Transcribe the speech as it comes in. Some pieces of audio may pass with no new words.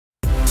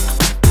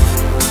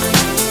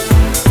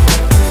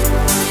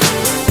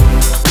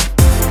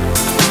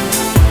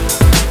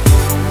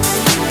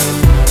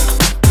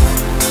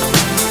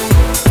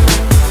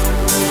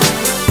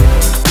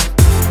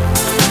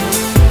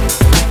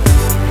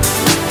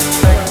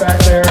Thanks back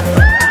there.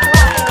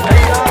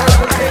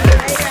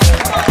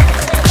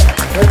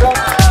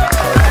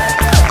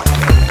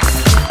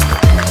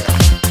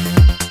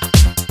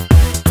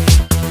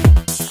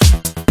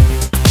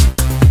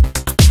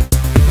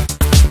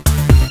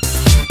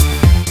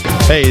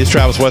 Hey, it's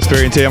Travis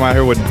Westbury and Tim out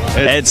here with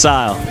Ed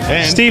Seyle.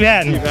 And Steve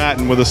Hatton. Steve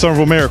Hatton with the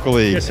Summerville Miracle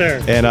League. Yes,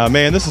 sir. And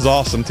man, this is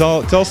awesome. Tell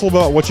us a little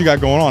about what you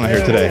got going on out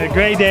here today. A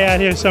great day out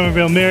here at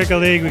Summerville Miracle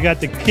League. We got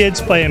the kids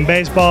playing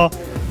baseball,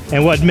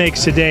 and what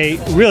makes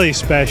today really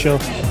special,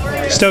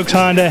 Stokes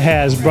Honda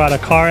has brought a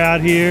car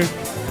out here.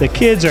 The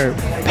kids are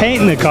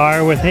painting the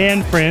car with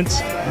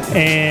handprints,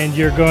 and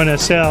you're going to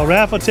sell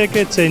raffle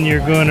tickets, and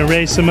you're going to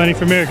raise some money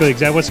for Miracle League.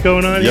 Is that what's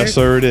going on here? Yes,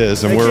 sir, it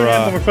is. And They we're can't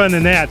have more fun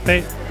than that.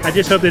 I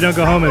just hope they don't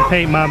go home and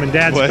paint Mom and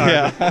Dad's car.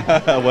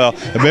 yeah. Well,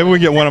 maybe we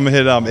get one of them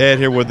hit Ed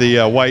here with the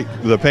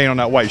the paint on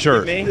that white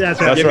shirt. Me?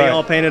 That's right. Get me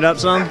all painted up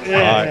some? Yeah.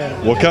 All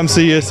right. Well, come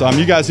see us.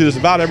 You guys do this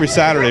about every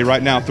Saturday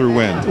right now through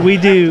when? We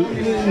do.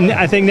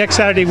 I think next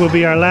Saturday will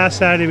be our last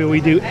Saturday, but we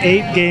do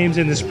 8 games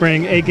in the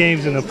spring, 8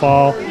 games in the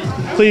fall.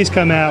 Please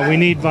come out. We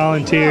need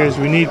volunteers.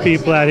 We need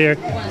people out here.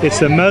 It's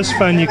the most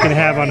fun you can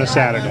have on a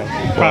Saturday.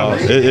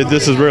 Promise.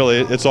 This is really,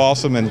 it's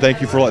awesome, and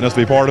thank you for letting us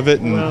be part of it.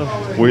 And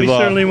well, we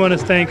certainly want to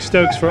thank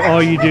Stokes for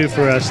all you do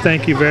for us.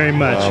 Thank you very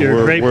much.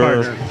 You're a great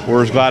partner.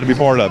 We're glad to be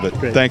part of it.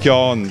 Great. Thank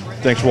y'all, and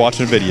thanks for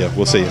watching the video.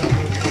 We'll see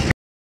you.